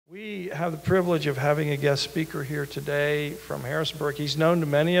We have the privilege of having a guest speaker here today from Harrisonburg. He's known to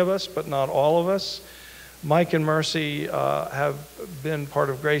many of us, but not all of us. Mike and Mercy have been part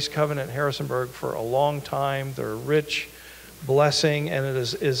of Grace Covenant Harrisonburg for a long time. They're a rich blessing, and it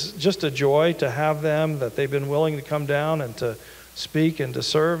is just a joy to have them, that they've been willing to come down and to speak and to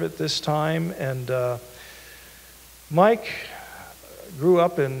serve at this time. And Mike grew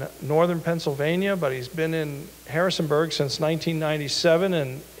up in northern Pennsylvania, but he's been in Harrisonburg since 1997,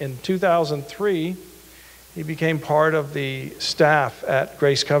 and in 2003 he became part of the staff at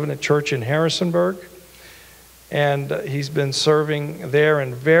Grace Covenant Church in Harrisonburg, and he's been serving there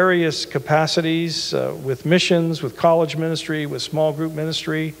in various capacities with missions, with college ministry, with small group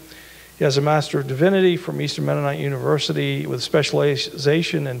ministry. He has a Master of Divinity from Eastern Mennonite University with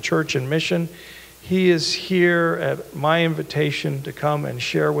specialization in church and mission. He is here at my invitation to come and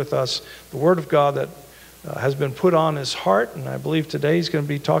share with us the Word of God that has been put on his heart, and I believe today he's going to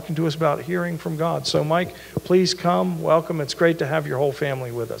be talking to us about hearing from God. So Mike, please come, welcome. It's great to have your whole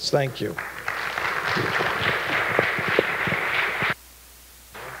family with us. Thank you. Okay,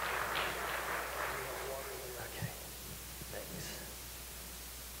 thanks.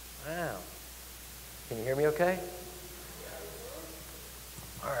 Wow. Can you hear me okay?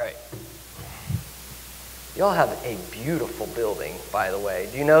 All right. Y'all have a beautiful building, by the way.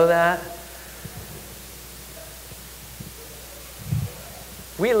 Do you know that?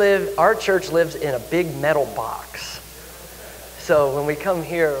 Our church lives in a big metal box. So when we come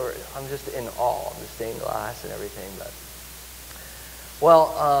here, I'm just in awe of the stained glass and everything.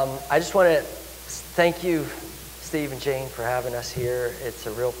 I just want to thank you, Steve and Jane, for having us here. It's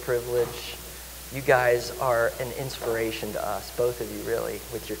a real privilege. You guys are an inspiration to us, both of you, really,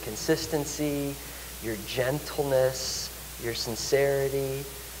 with your consistency, your gentleness, your sincerity,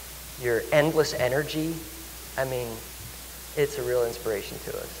 your endless energy. I mean, it's a real inspiration to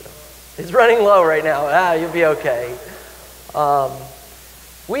us. So. It's running low right now. You'll be okay.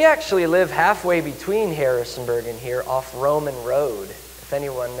 We actually live halfway between Harrisonburg and here off Roman Road. If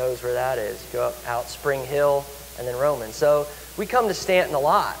anyone knows where that is, you go out Spring Hill and then Roman. So we come to Stanton a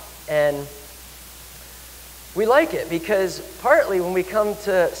lot, and we like it because partly when we come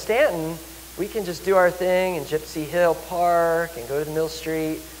to Stanton, we can just do our thing in Gypsy Hill Park and go to the Mill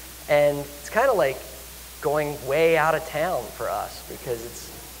Street, and it's kind of like going way out of town for us because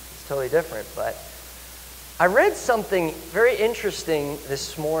it's totally different. But I read something very interesting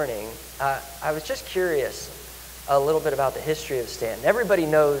this morning. I was just curious a little bit about the history of Stanton. Everybody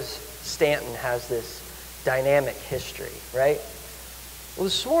knows Stanton has this dynamic history, right? Well,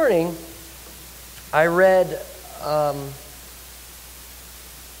 this morning I read on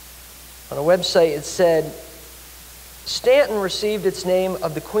a website, it said, Stanton received its name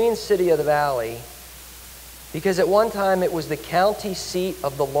of the Queen City of the Valley because at one time it was the county seat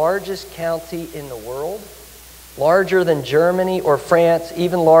of the largest county in the world, larger than Germany or France,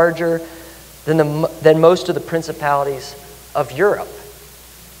 even larger than most of the principalities of Europe.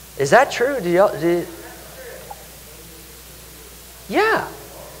 Is that true? Yeah.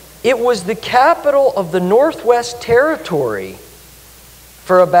 It was the capital of the Northwest Territory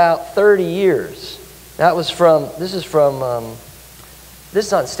for about 30 years. This is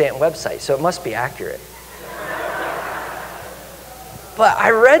on Stanton website, so it must be accurate. But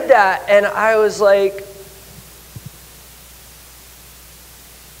I read that and I was like,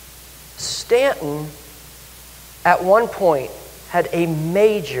 Stanton at one point had a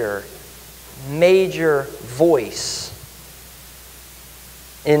major voice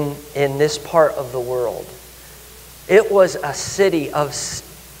in this part of the world. It was a city of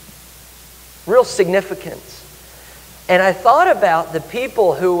real significance. And I thought about the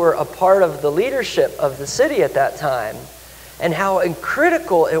people who were a part of the leadership of the city at that time and how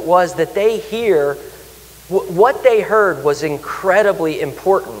critical it was that they hear what they heard was incredibly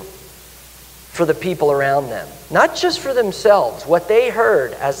important for the people around them. Not just for themselves. What they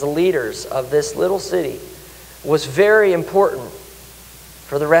heard as the leaders of this little city was very important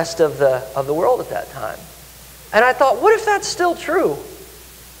for the rest of the world at that time. And I thought, what if that's still true?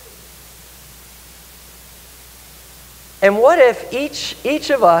 And what if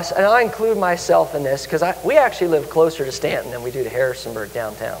each of us, and I include myself in this, because we actually live closer to Stanton than we do to Harrisonburg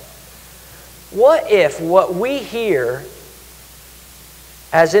downtown. What if what we hear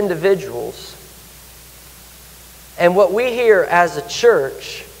as individuals and what we hear as a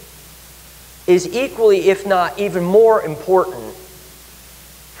church is equally, if not even more important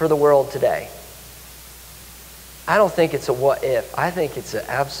for the world today? I don't think it's a what if. I think it's an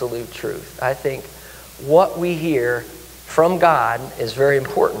absolute truth. I think what we hear from God is very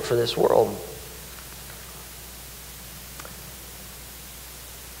important for this world.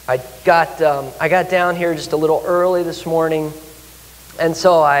 I got down here just a little early this morning, and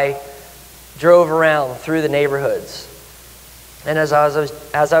so I drove around through the neighborhoods. And as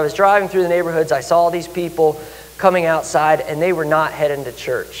I was driving through the neighborhoods, I saw these people coming outside, and they were not heading to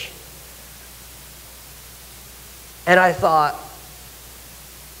church. And I thought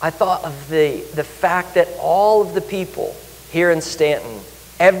of the fact that all of the people here in Stanton,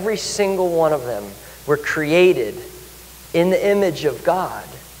 every single one of them, were created in the image of God.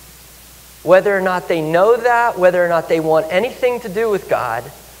 Whether or not they know that, whether or not they want anything to do with God,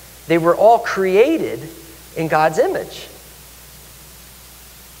 they were all created in God's image.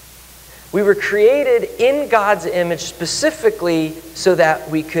 We were created in God's image specifically so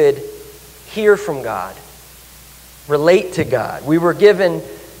that we could hear from God, relate to God. We were given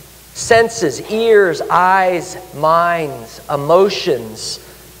senses, ears, eyes, minds, emotions,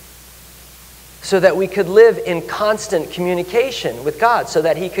 so that we could live in constant communication with God, so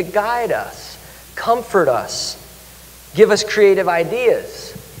that He could guide us, comfort us, give us creative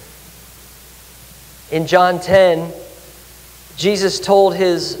ideas. In John 10, Jesus told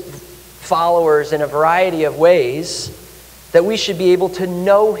His followers in a variety of ways that we should be able to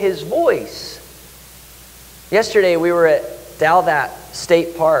know His voice. Yesterday we were at Dalvat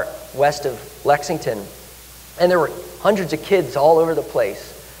State Park, west of Lexington, and there were hundreds of kids all over the place.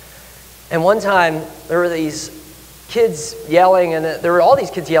 And one time, there were these kids yelling, and there were all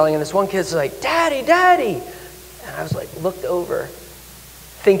these kids yelling, and this one kid's like, "Daddy, Daddy!" And I was like, looked over,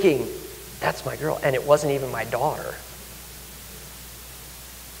 thinking, that's my girl, and it wasn't even my daughter.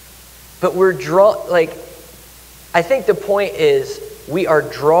 But we're drawn, I think the point is, we are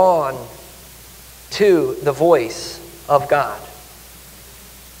drawn to the voice of God.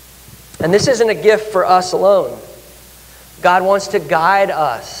 And this isn't a gift for us alone. God wants to guide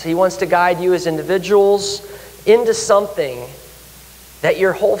us. He wants to guide you as individuals into something that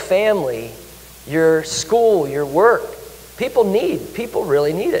your whole family, your school, your work, people need. People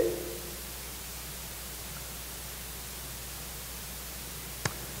really need it.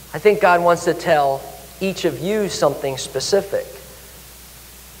 I think God wants to tell each of you something specific.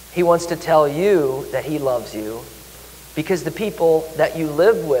 He wants to tell you that He loves you because the people that you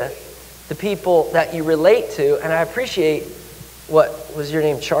live with, the people that you relate to, and I appreciate, what was your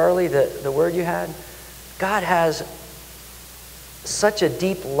name, Charlie, the word you had? God has such a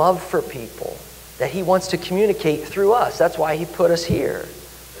deep love for people that He wants to communicate through us. That's why He put us here.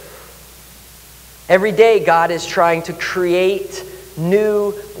 Every day God is trying to create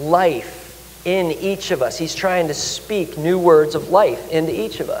new life in each of us. He's trying to speak new words of life into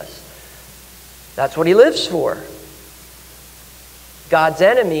each of us. That's what He lives for. God's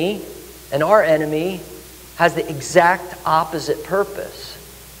enemy and our enemy has the exact opposite purpose.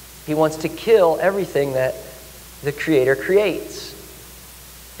 He wants to kill everything that the Creator creates.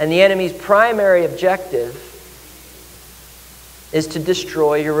 And the enemy's primary objective is to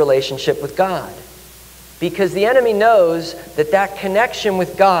destroy your relationship with God. Because the enemy knows that that connection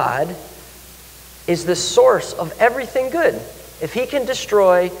with God is the source of everything good. If he can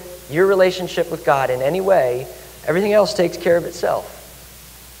destroy your relationship with God in any way, everything else takes care of itself.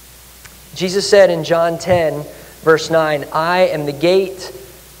 Jesus said in John 10, verse 9, "I am the gate.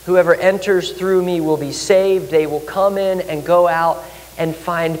 Whoever enters through me will be saved. They will come in and go out and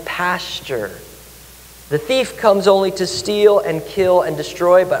find pasture. The thief comes only to steal and kill and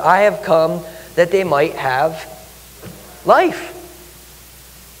destroy, but I have come that they might have life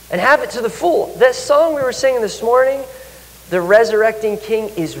and have it to the full." That song we were singing this morning, "The resurrecting King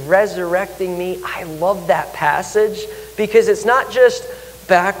is resurrecting me." I love that passage because it's not just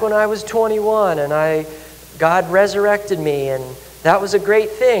back when I was 21 and God resurrected me and that was a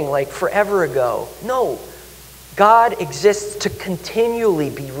great thing, like forever ago. No, God exists to continually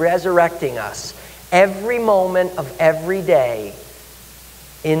be resurrecting us every moment of every day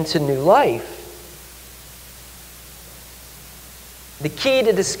into new life. The key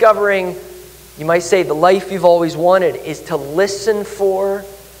to discovering, you might say, the life you've always wanted is to listen for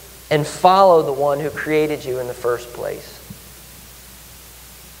and follow the one who created you in the first place.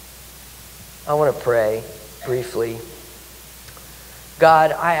 I want to pray briefly.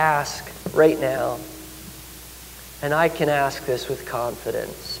 God, I ask right now, and I can ask this with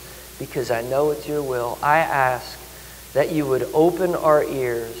confidence because I know it's your will. I ask that you would open our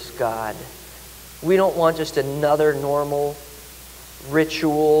ears, God. We don't want just another normal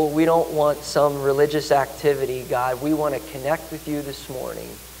ritual. We don't want some religious activity, God. We want to connect with you this morning.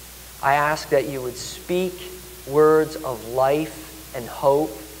 I ask that you would speak words of life and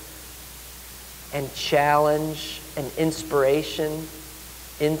hope and challenge and inspiration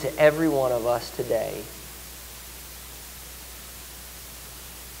into every one of us today.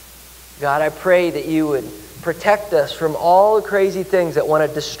 God, I pray that you would protect us from all the crazy things that want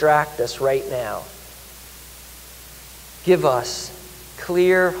to distract us right now. Give us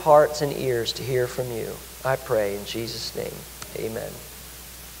clear hearts and ears to hear from you. I pray in Jesus' name. Amen.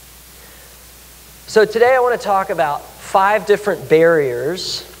 So today I want to talk about 5 different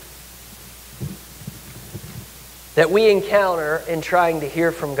barriers that we encounter in trying to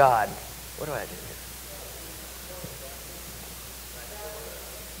hear from God. What do I do here?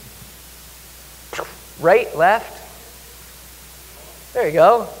 Right, left? There you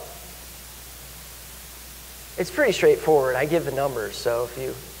go. It's pretty straightforward. I give the numbers, so if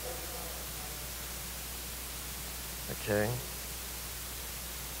you... Okay.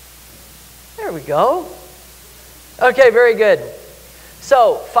 There we go. Okay, very good.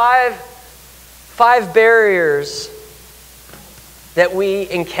 So, five barriers that we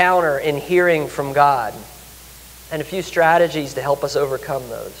encounter in hearing from God, and a few strategies to help us overcome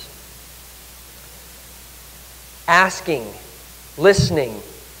those. Asking, listening,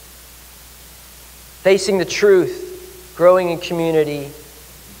 facing the truth, growing in community,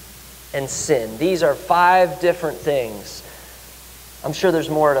 and sin. These are 5 different things. I'm sure there's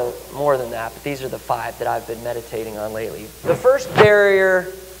more than that, but these are the 5 that I've been meditating on lately. The first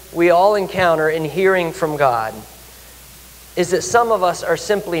barrier we all encounter in hearing from God is that some of us are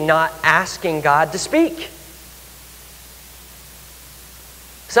simply not asking God to speak.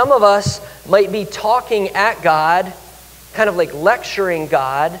 Some of us might be talking at God, kind of like lecturing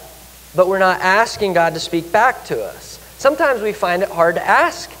God, but we're not asking God to speak back to us. Sometimes we find it hard to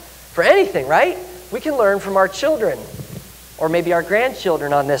ask for anything, right? We can learn from our children, or maybe our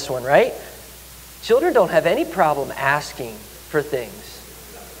grandchildren on this one, right? Children don't have any problem asking for things.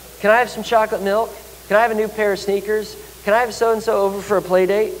 Can I have some chocolate milk? Can I have a new pair of sneakers? Can I have so-and-so over for a play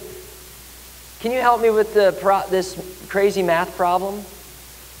date? Can you help me with this crazy math problem?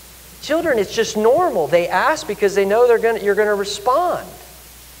 Children, it's just normal. They ask because they know you're going to respond.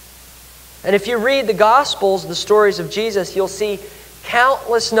 And if you read the Gospels, the stories of Jesus, you'll see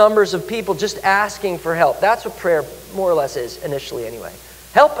countless numbers of people just asking for help. That's what prayer more or less is, initially anyway.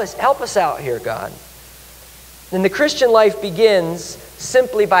 Help us out here, God. And the Christian life begins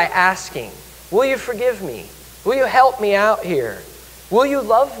simply by asking, will you forgive me? Will you help me out here? Will you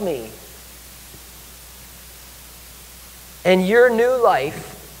love me? And your new life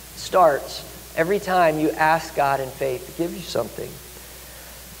starts every time you ask God in faith to give you something.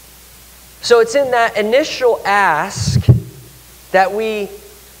 So it's in that initial ask that we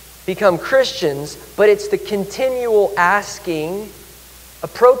become Christians, but it's the continual asking,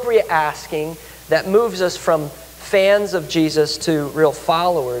 appropriate asking, that moves us from fans of Jesus to real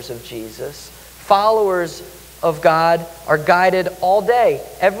followers of Jesus. Followers of God are guided all day,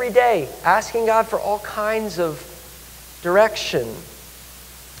 every day, asking God for all kinds of direction.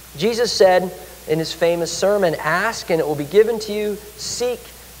 Jesus said in his famous sermon, ask and it will be given to you, seek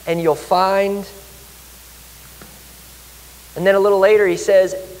and you'll find. And then a little later he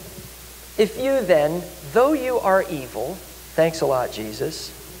says, if you then, though you are evil, thanks a lot,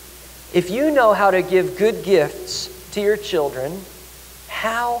 Jesus, if you know how to give good gifts to your children,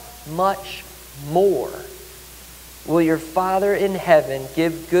 how much more will your Father in heaven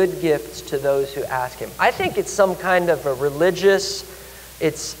give good gifts to those who ask him? I think it's some kind of a religious,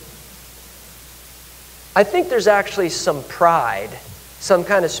 I think there's actually some pride, some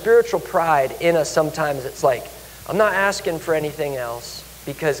kind of spiritual pride in us sometimes. It's like, I'm not asking for anything else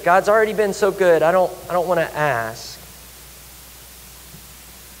because God's already been so good. I don't want to ask.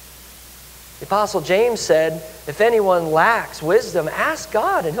 The Apostle James said, if anyone lacks wisdom, ask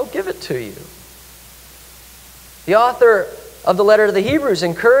God and he'll give it to you. The author of the letter to the Hebrews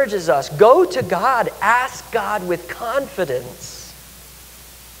encourages us, go to God, ask God with confidence.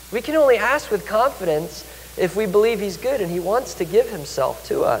 We can only ask with confidence if we believe he's good and he wants to give himself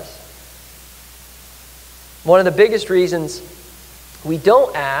to us. One of the biggest reasons we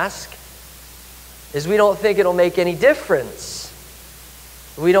don't ask is we don't think it'll make any difference.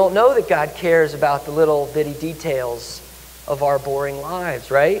 We don't know that God cares about the little bitty details of our boring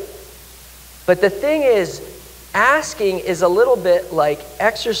lives, right? But the thing is, asking is a little bit like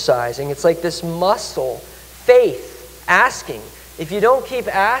exercising. It's like this muscle, faith, asking. If you don't keep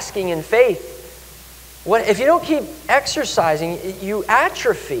asking in faith, if you don't keep exercising, you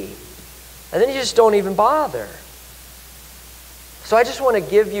atrophy. And then you just don't even bother. So I just want to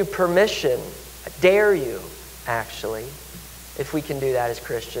give you permission, dare you, actually, if we can do that as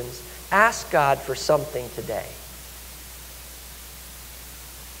Christians. Ask God for something today.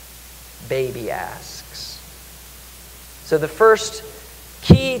 Baby asks. So the first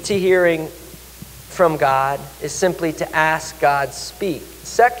key to hearing from God is simply to ask God speak.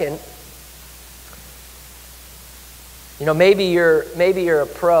 Second, You know, maybe you're a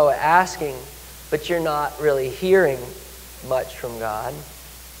pro at asking, but you're not really hearing much from God.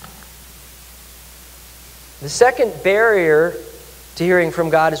 The second barrier to hearing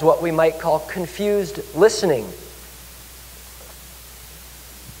from God is what we might call confused listening.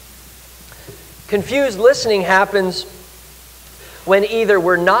 Confused listening happens when either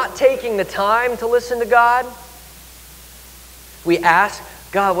we're not taking the time to listen to God, we ask,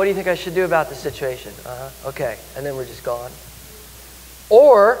 God, what do you think I should do about this situation? Okay, and then we're just gone.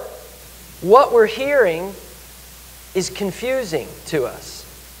 Or what we're hearing is confusing to us.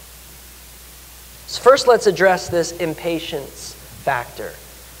 So first, let's address this impatience factor.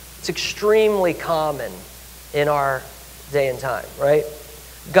 It's extremely common in our day and time, right?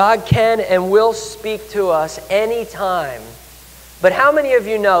 God can and will speak to us anytime. But how many of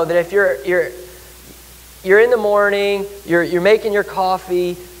you know that if you're in the morning, you're making your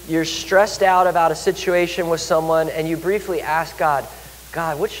coffee, you're stressed out about a situation with someone, and you briefly ask God,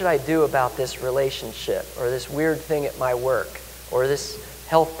 what should I do about this relationship, or this weird thing at my work, or this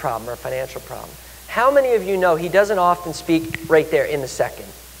health problem or financial problem? How many of you know He doesn't often speak right there in the second?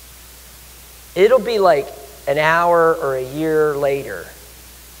 It'll be like an hour or a year later.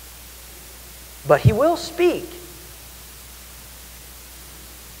 But He will speak.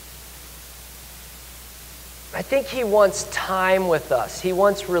 I think He wants time with us. He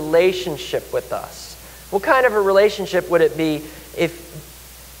wants relationship with us. What kind of a relationship would it be if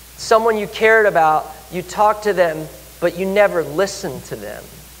someone you cared about, you talked to them, but you never listened to them?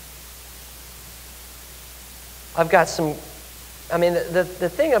 I've got some, the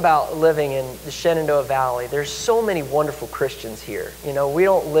thing about living in the Shenandoah Valley, there's so many wonderful Christians here. You know, we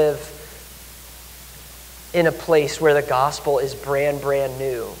don't live in a place where the gospel is brand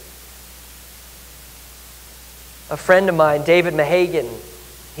new. A friend of mine, David Mahagan,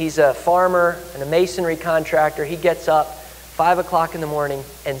 he's a farmer and a masonry contractor. He gets up 5 o'clock in the morning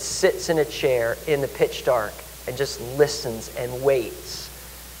and sits in a chair in the pitch dark and just listens and waits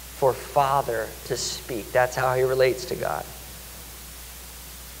for Father to speak. That's how he relates to God.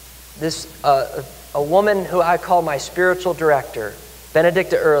 A woman who I call my spiritual director,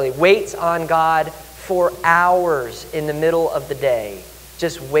 Benedicta Early, waits on God for hours in the middle of the day,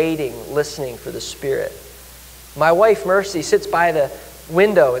 just waiting, listening for the Spirit. My wife, Mercy, sits by the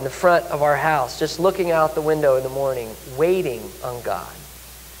window in the front of our house, just looking out the window in the morning, waiting on God.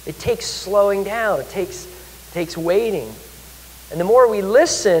 It takes slowing down. It takes waiting. And the more we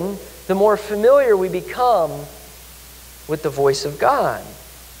listen, the more familiar we become with the voice of God.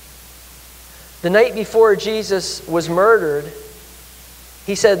 The night before Jesus was murdered,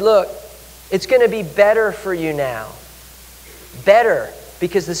 He said, look, it's going to be better for you now. Better,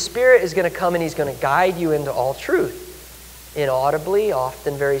 because the Spirit is going to come and He's going to guide you into all truth. Inaudibly,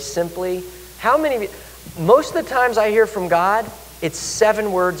 often very simply. Most of the times I hear from God, it's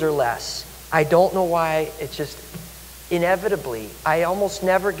 7 words or less. I don't know why, it's just inevitably. I almost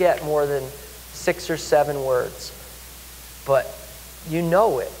never get more than 6 or 7 words. But you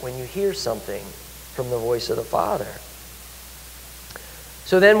know it when you hear something from the voice of the Father.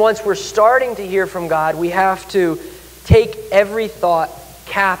 So then once we're starting to hear from God, we have to take every thought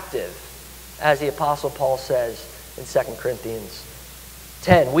captive, as the Apostle Paul says in 2 Corinthians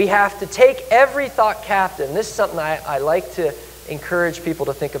 10. We have to take every thought captive. And this is something I like to encourage people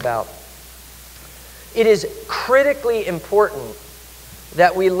to think about. It is critically important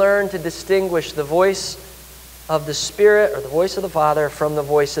that we learn to distinguish the voice of the Spirit or the voice of the Father from the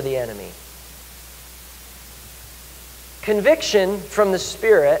voice of the enemy. Conviction from the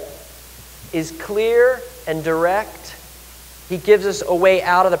Spirit is clear and direct. He gives us a way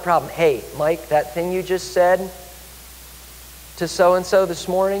out of the problem. Hey, Mike, that thing you just said to so-and-so this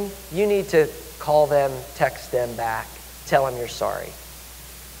morning, you need to call them, text them back, tell them you're sorry.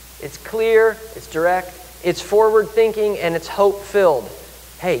 It's clear, it's direct, it's forward-thinking, and it's hope-filled.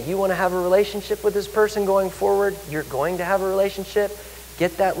 Hey, you want to have a relationship with this person going forward? You're going to have a relationship?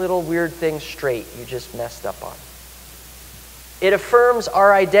 Get that little weird thing straight you just messed up on. It affirms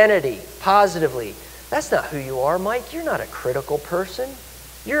our identity positively. That's not who you are, Mike. You're not a critical person.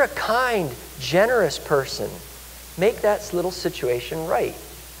 You're a kind, generous person. Make that little situation right.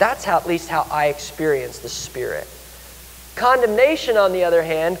 That's at least how I experience the Spirit. Condemnation, on the other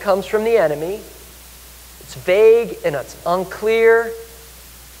hand, comes from the enemy. It's vague and it's unclear.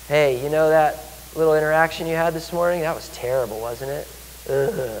 Hey, you know that little interaction you had this morning? That was terrible, wasn't it?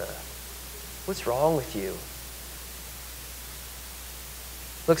 Ugh. What's wrong with you?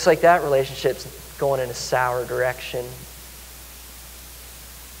 Looks like that relationship's going in a sour direction.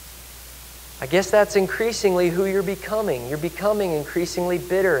 I guess that's increasingly who you're becoming. You're becoming increasingly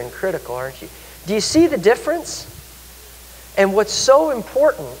bitter and critical, aren't you? Do you see the difference? And what's so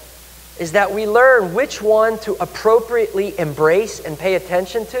important is that we learn which one to appropriately embrace and pay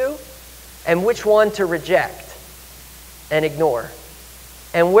attention to, and which one to reject and ignore.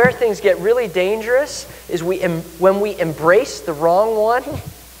 And where things get really dangerous is when we embrace the wrong one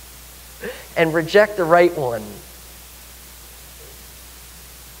and reject the right one.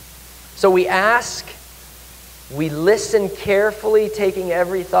 So we ask, we listen carefully, taking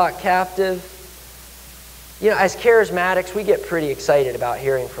every thought captive. You know, as charismatics, we get pretty excited about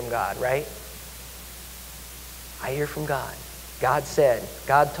hearing from God, right? I hear from God. God said,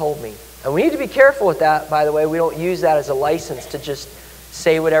 God told me. And we need to be careful with that, by the way. We don't use that as a license to just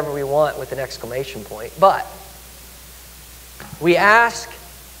say whatever we want with an exclamation point. But we ask,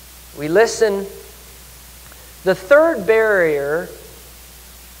 we listen. The third barrier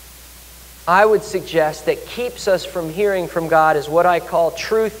I would suggest that keeps us from hearing from God is what I call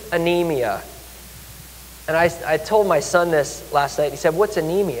truth anemia. And I told my son this last night. He said, "What's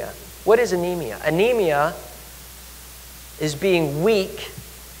anemia?" What is anemia? Anemia is being weak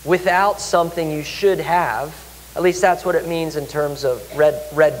without something you should have. At least that's what it means in terms of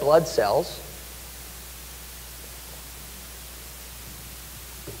red blood cells.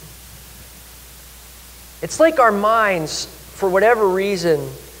 It's like our minds, for whatever reason,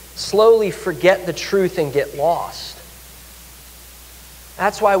 slowly forget the truth and get lost.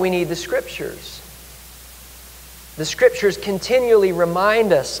 That's why we need the Scriptures. The Scriptures continually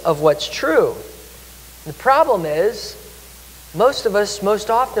remind us of what's true. The problem is, most of us, most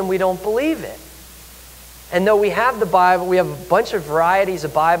often, we don't believe it. And though we have the Bible, we have a bunch of varieties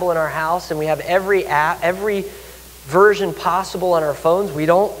of Bible in our house, and we have every app, every version possible on our phones, we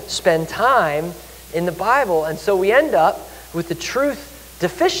don't spend time in the Bible, and so we end up with the truth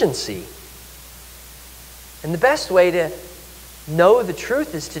deficiency. And the best way to know the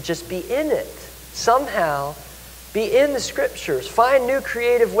truth is to just be in it. Somehow, be in the Scriptures. Find new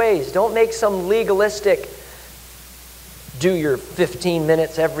creative ways. Don't make some legalistic, do your 15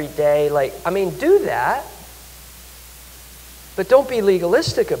 minutes every day. Do that. But don't be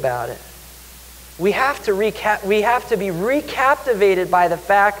legalistic about it. We have to be recaptivated by the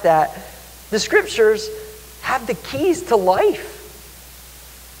fact that the Scriptures have the keys to life.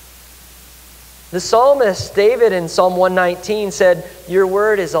 The psalmist David in Psalm 119 said, "Your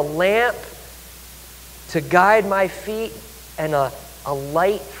word is a lamp to guide my feet and a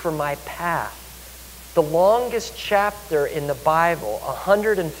light for my path." The longest chapter in the Bible,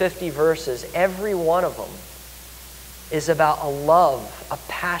 150 verses, every one of them is about a love, a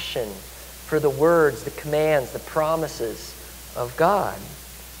passion for the words, the commands, the promises of God.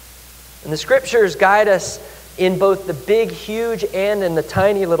 And the Scriptures guide us in both the big, huge, and in the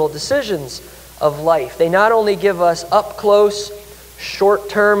tiny little decisions of life. They not only give us up-close,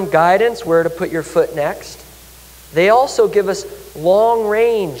 short-term guidance, where to put your foot next, they also give us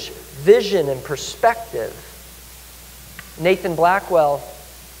long-range vision and perspective. Nathan Blackwell,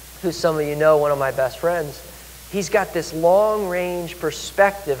 who some of you know, one of my best friends, he's got this long-range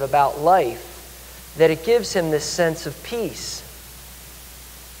perspective about life that it gives him this sense of peace.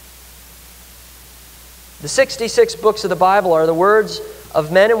 The 66 books of the Bible are the words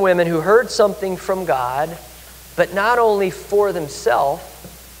of men and women who heard something from God, but not only for themselves,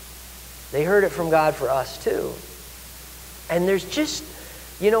 they heard it from God for us too. And there's just,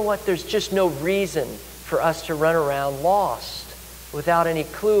 there's just no reason for us to run around lost without any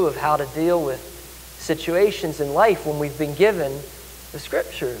clue of how to deal with situations in life when we've been given the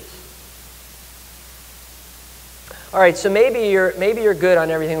Scriptures. All right, so maybe you're good on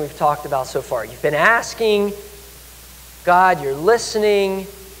everything we've talked about so far. You've been asking God, you're listening,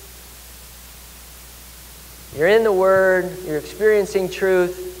 you're in the Word, you're experiencing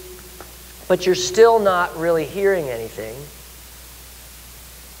truth, but you're still not really hearing anything.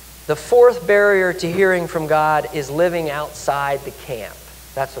 The fourth barrier to hearing from God is living outside the camp.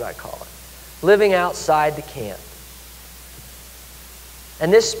 That's what I call it. Living outside the camp.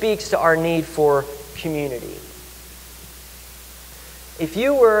 And this speaks to our need for community. If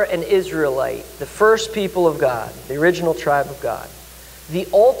you were an Israelite, the first people of God, the original tribe of God, the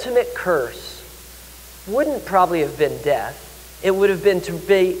ultimate curse wouldn't probably have been death. It would have been to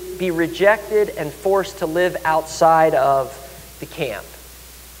be rejected and forced to live outside of the camp.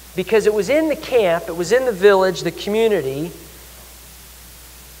 Because it was in the camp, it was in the village, the community,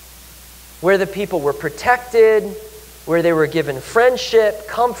 where the people were protected, where they were given friendship,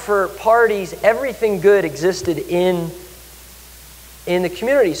 comfort, parties, everything good existed in the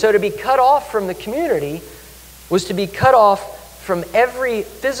community. So to be cut off from the community was to be cut off from every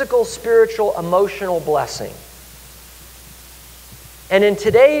physical, spiritual, emotional blessing. And in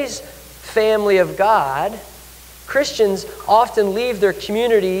today's family of God, Christians often leave their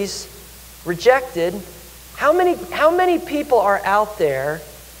communities rejected. How many people are out there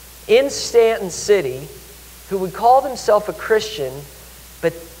in Stanton City who would call themselves a Christian,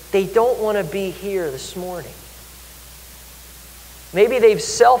 but they don't want to be here this morning? Maybe they've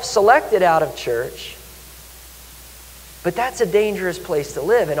self-selected out of church, but that's a dangerous place to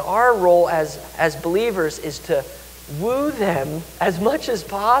live. And our role as believers is to woo them as much as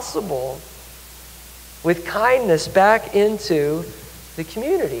possible with kindness back into the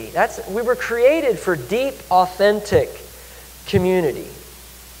community. We were created for deep, authentic community.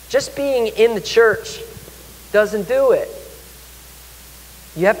 Just being in the church doesn't do it.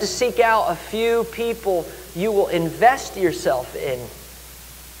 You have to seek out a few people you will invest yourself in.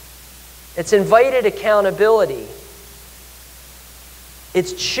 It's invited accountability.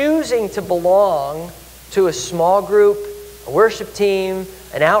 It's choosing to belong to a small group, a worship team,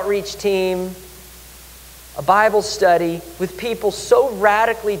 an outreach team, a Bible study with people so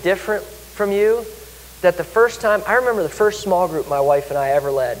radically different from you that I remember the first small group my wife and I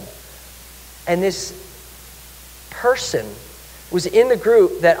ever led. And this person was in the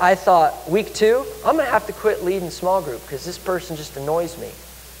group that I thought, week 2, I'm going to have to quit leading small group because this person just annoys me.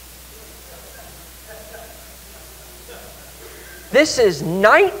 This is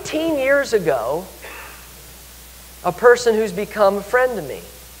 19 years ago, a person who's become a friend to me.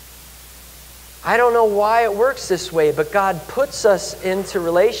 I don't know why it works this way, but God puts us into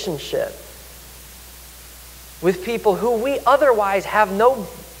relationship with people who we otherwise have no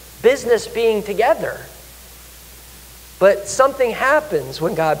business being together. But something happens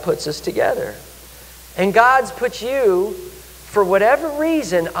when God puts us together. And God's put you, for whatever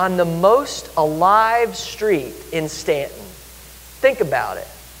reason, on the most alive street in Stanton. Think about it.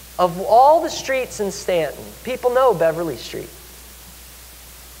 Of all the streets in Stanton, people know Beverly Street.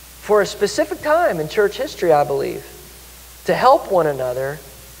 For a specific time in church history, I believe, to help one another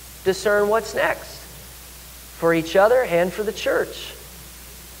discern what's next for each other and for the church.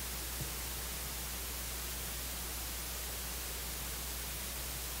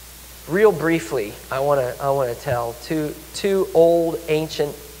 Real briefly, I want to tell two old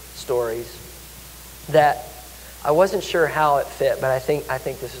ancient stories that I wasn't sure how it fit, but I think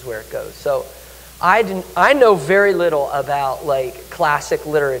this is where it goes. So I know very little about like classic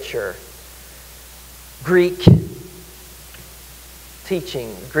literature, Greek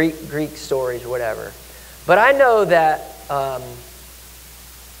teaching, Greek stories, whatever. But I know that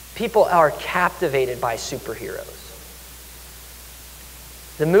people are captivated by superheroes.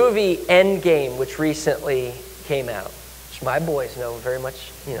 The movie Endgame, which recently came out, which my boys know very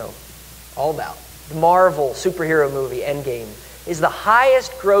much, all about. The Marvel superhero movie Endgame is the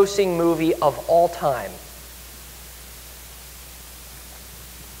highest grossing movie of all time.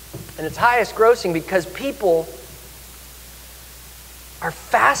 And it's highest grossing because people are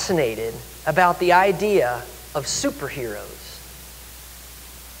fascinated about the idea of superheroes.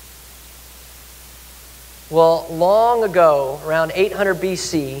 Well, long ago, around 800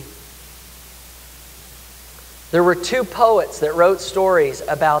 BC, there were two poets that wrote stories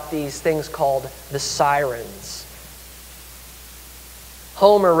about these things called the sirens.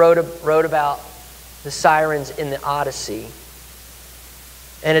 Homer wrote about the sirens in the Odyssey.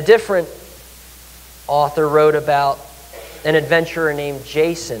 And a different author wrote about an adventurer named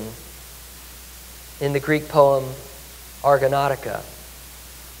Jason in the Greek poem Argonautica.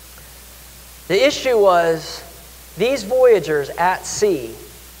 The issue was these voyagers at sea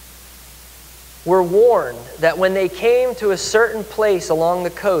were warned that when they came to a certain place along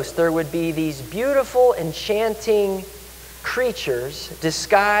the coast, there would be these beautiful, enchanting creatures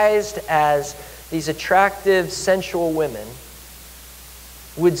disguised as these attractive, sensual women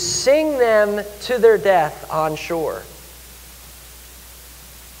would sing them to their death on shore.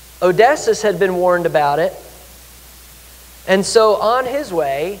 Odysseus had been warned about it, and so on his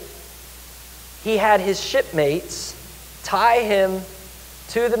way, he had his shipmates tie him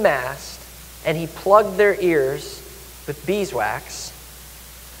to the mast, and he plugged their ears with beeswax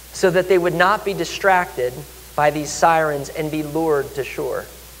so that they would not be distracted by these sirens and be lured to shore.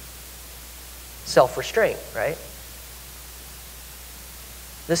 Self-restraint, right?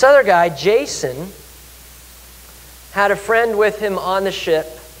 This other guy, Jason, had a friend with him on the ship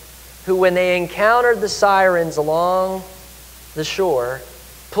who, when they encountered the sirens along the shore,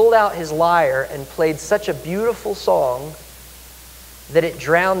 pulled out his lyre and played such a beautiful song that it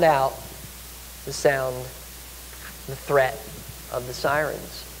drowned out the sound, the threat of the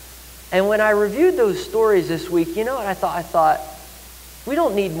sirens. And when I reviewed those stories this week, you know what I thought? I thought, we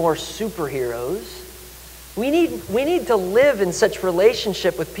don't need more superheroes. We need to live in such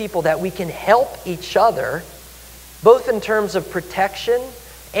relationship with people that we can help each other both in terms of protection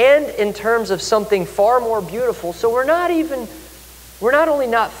and in terms of something far more beautiful. So we're not only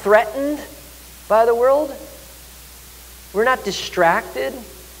not threatened by the world, we're not distracted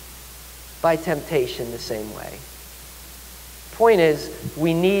by temptation the same way. Point is,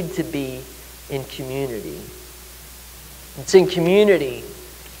 we need to be in community. It's in community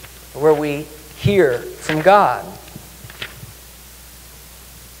where we hear from God.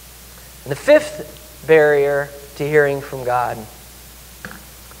 And the fifth barrier to hearing from God,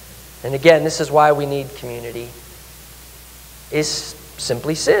 and again, this is why we need community, is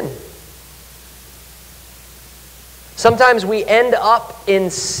simply sin. Sometimes we end up in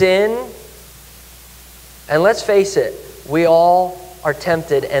sin, and let's face it, we all are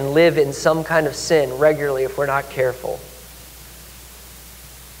tempted and live in some kind of sin regularly if we're not careful.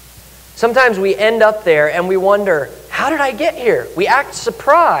 Sometimes we end up there and we wonder, how did I get here? We act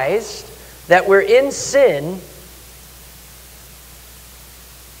surprised that we're in sin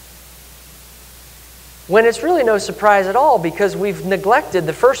when it's really no surprise at all because we've neglected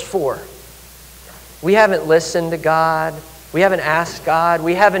the first four. We haven't listened to God. We haven't asked God.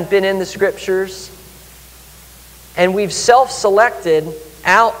 We haven't been in the Scriptures. And we've self-selected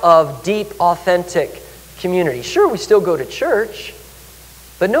out of deep, authentic community. Sure, we still go to church,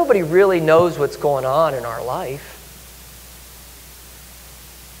 but nobody really knows what's going on in our life.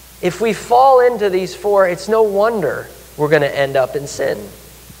 If we fall into these four, it's no wonder we're going to end up in sin.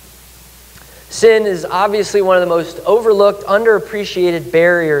 Sin is obviously one of the most overlooked, underappreciated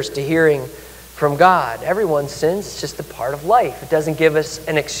barriers to hearing from God. Everyone sins. It's just a part of life. It doesn't give us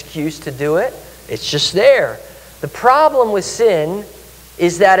an excuse to do it. It's just there. The problem with sin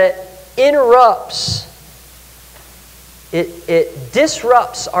is that it interrupts, it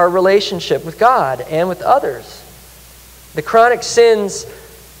disrupts our relationship with God and with others. The chronic sins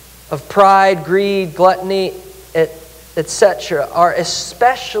of pride, greed, gluttony, etc. are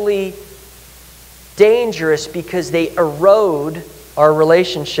especially dangerous because they erode our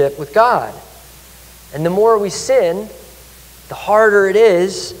relationship with God. And the more we sin, the harder it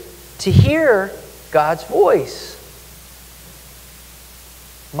is to hear God's voice.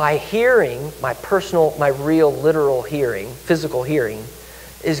 My hearing, my personal, my real literal hearing, physical hearing,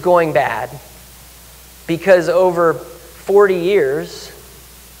 is going bad because over 40 years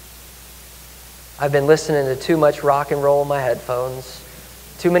I've been listening to too much rock and roll in my headphones,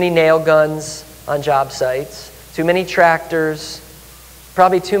 too many nail guns on job sites, too many tractors,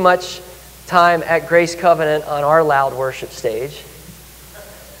 probably too much time at Grace Covenant on our loud worship stage.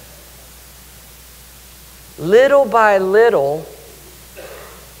 Little by little,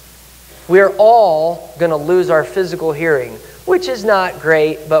 we're all going to lose our physical hearing, which is not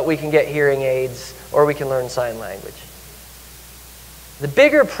great, but we can get hearing aids or we can learn sign language. The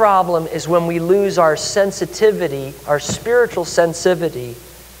bigger problem is when we lose our sensitivity, our spiritual sensitivity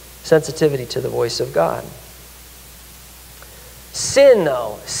to the voice of God. Sin,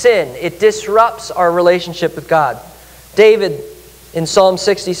 though, it disrupts our relationship with God. David in Psalm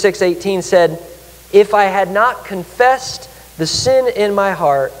 66:18 said, "If I had not confessed the sin in my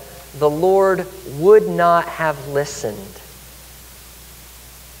heart, the Lord would not have listened."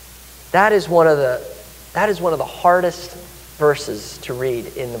 That is one of the hardest verses to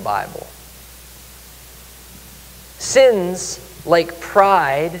read in the Bible. Sins like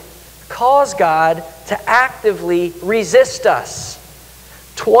pride cause God to actively resist us.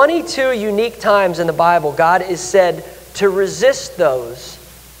 22 unique times in the Bible, God is said to resist those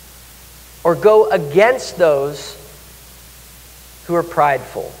or go against those who are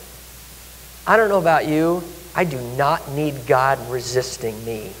prideful. I don't know about you, I do not need God resisting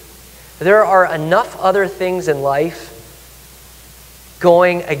me. There are enough other things in life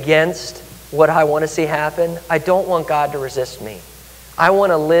going against what I want to see happen. I don't want God to resist me. I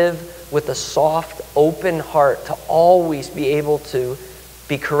want to live with a soft, open heart to always be able to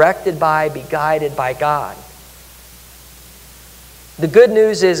be corrected by, be guided by God. The good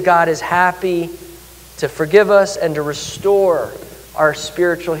news is God is happy to forgive us and to restore our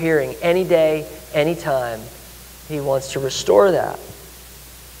spiritual hearing any day, any time. He wants to restore that.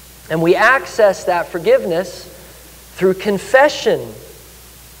 And we access that forgiveness through confession.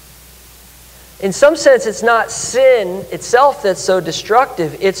 In some sense, it's not sin itself that's so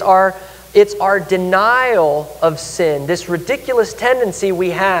destructive. It's our denial of sin, this ridiculous tendency we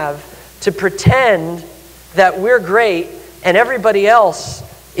have to pretend that we're great and everybody else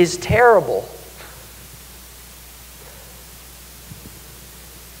is terrible.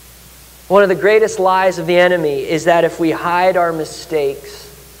 One of the greatest lies of the enemy is that if we hide our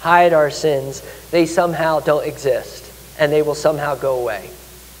mistakes, hide our sins, they somehow don't exist and they will somehow go away.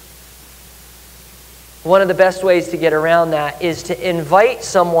 One of the best ways to get around that is to invite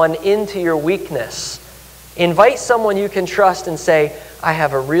someone into your weakness. Invite someone you can trust and say, I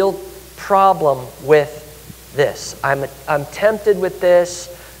have a real problem with this. I'm tempted with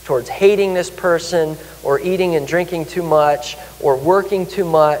this, towards hating this person, or eating and drinking too much, or working too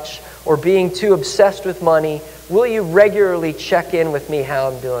much, or being too obsessed with money. Will you regularly check in with me how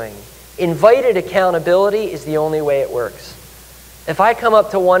I'm doing? Invited accountability is the only way it works. If I come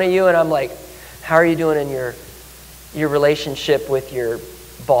up to one of you and I'm like, how are you doing in your relationship with your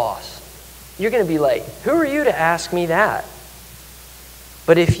boss? You're going to be like, who are you to ask me that?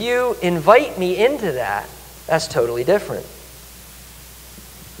 But if you invite me into that, that's totally different.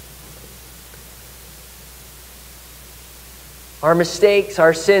 Our mistakes,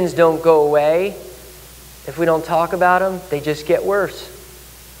 our sins don't go away. If we don't talk about them, they just get worse.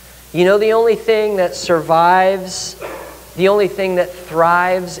 You know the only thing that survives, the only thing that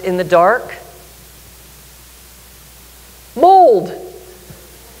thrives in the dark? Mold.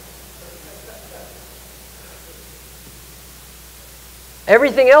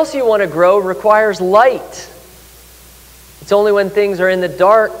 Everything else you want to grow requires light. It's only when things are in the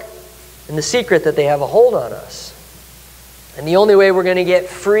dark and the secret that they have a hold on us. And the only way we're going to get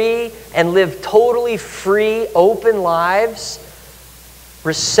free and live totally free, open lives,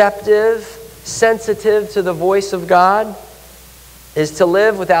 receptive, sensitive to the voice of God, is to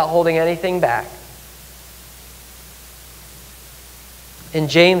live without holding anything back. In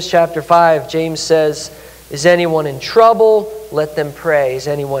James chapter 5, James says, is anyone in trouble? Let them pray. Is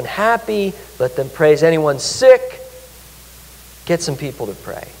anyone happy? Let them pray. Is anyone sick? Get some people to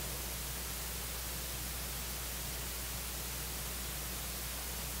pray.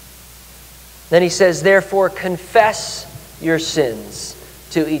 Then he says, therefore, confess your sins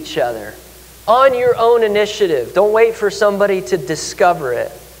to each other on your own initiative. Don't wait for somebody to discover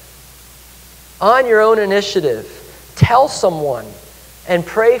it. On your own initiative, tell someone and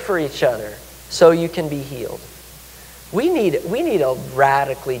pray for each other so you can be healed. We need a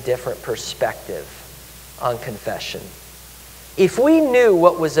radically different perspective on confession. If we knew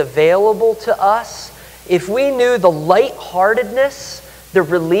what was available to us, if we knew the lightheartedness, the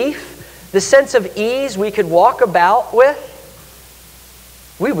relief, the sense of ease we could walk about with,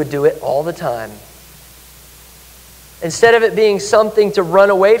 we would do it all the time. Instead of it being something to run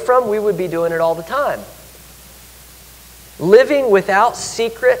away from, we would be doing it all the time. Living without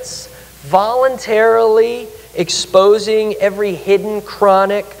secrets, voluntarily exposing every hidden,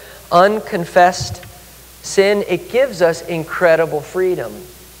 chronic, unconfessed sin, it gives us incredible freedom.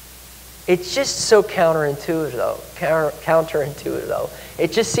 It's just so counterintuitive though.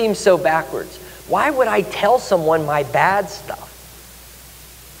 It just seems so backwards. Why would I tell someone my bad stuff?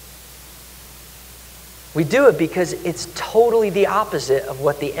 We do it because it's totally the opposite of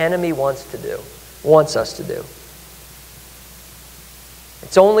what the enemy wants us to do.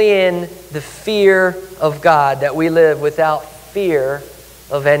 It's only in the fear of God that we live without fear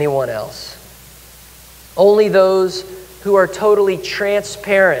of anyone else. Only those who are totally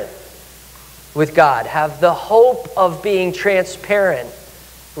transparent with God have the hope of being transparent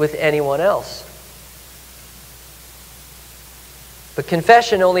with anyone else. But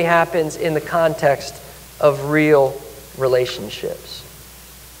confession only happens in the context of real relationships.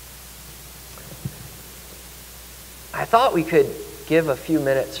 I thought we could give a few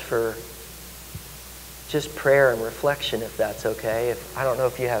minutes for just prayer and reflection, if that's okay. I don't know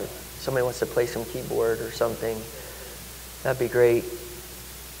if somebody wants to play some keyboard or something. That'd be great.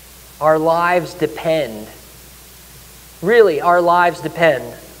 Our lives depend, really, our lives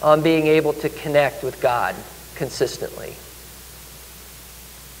depend on being able to connect with God consistently.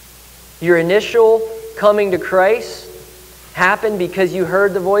 Your initial coming to Christ happened because you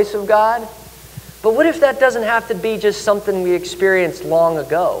heard the voice of God. But what if that doesn't have to be just something we experienced long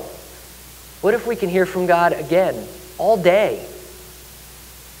ago? What if we can hear from God again, all day?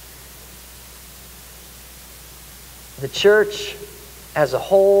 The church as a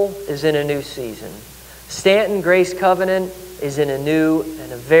whole is in a new season. Stanton Grace Covenant is in a new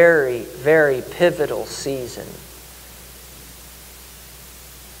and a very, very pivotal season.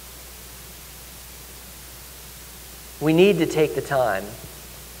 We need to take the time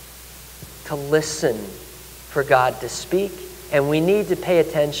to listen for God to speak, and we need to pay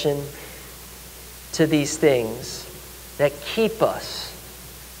attention to these things that keep us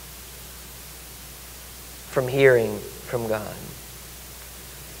from hearing from God.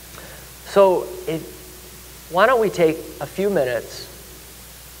 So why don't we take a few minutes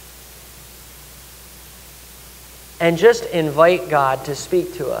and just invite God to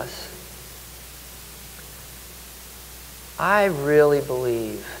speak to us. I really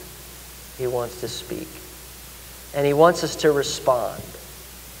believe He wants to speak. And He wants us to respond.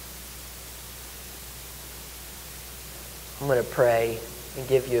 I'm going to pray and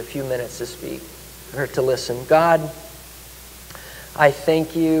give you a few minutes to speak or to listen. God, I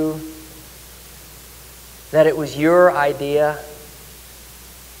thank you that it was your idea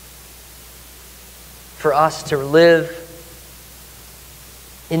for us to live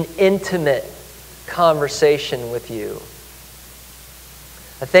in intimate conversation with you.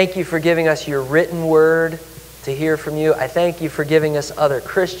 I thank you for giving us your written word to hear from you. I thank you for giving us other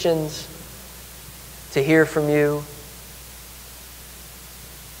Christians to hear from you.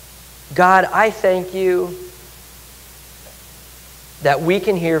 God, I thank you that we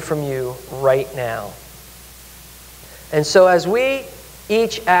can hear from you right now. And so as we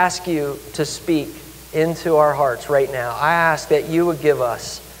each ask you to speak into our hearts right now, I ask that you would give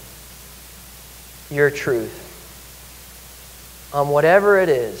us your truth on whatever it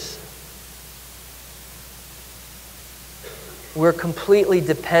is. We're completely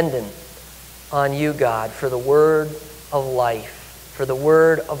dependent on you, God, for the word of life, for the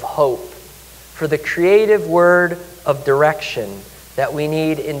word of hope, for the creative word of direction that we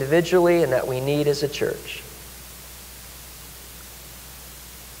need individually and that we need as a church.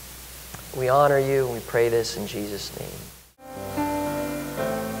 We honor you and we pray this in Jesus' name.